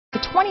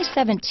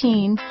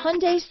2017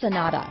 Hyundai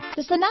Sonata.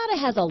 The Sonata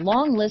has a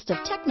long list of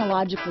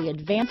technologically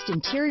advanced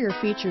interior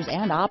features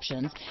and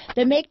options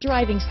that make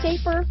driving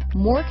safer,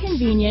 more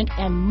convenient,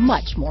 and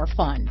much more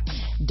fun.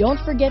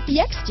 Don't forget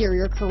the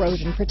exterior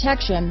corrosion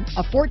protection,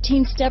 a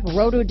 14-step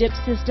roto-dip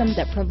system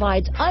that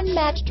provides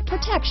unmatched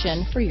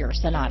protection for your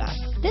Sonata.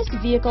 This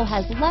vehicle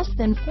has less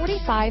than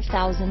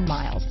 45,000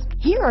 miles.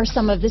 Here are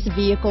some of this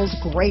vehicle's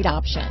great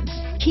options: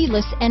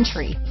 keyless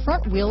entry,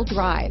 front wheel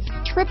drive,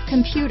 trip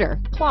computer,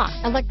 clock,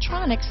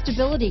 electronic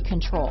stability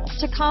control,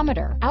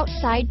 tachometer,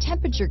 outside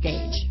temperature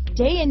gauge,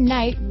 day and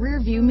night rear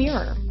view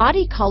mirror,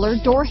 body color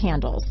door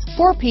handles,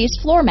 4-piece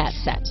floor mat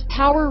set,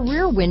 power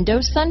rear window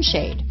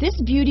sunshade.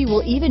 This beauty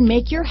will even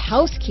make your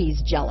house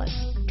keys jealous.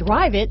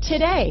 Drive it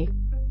today.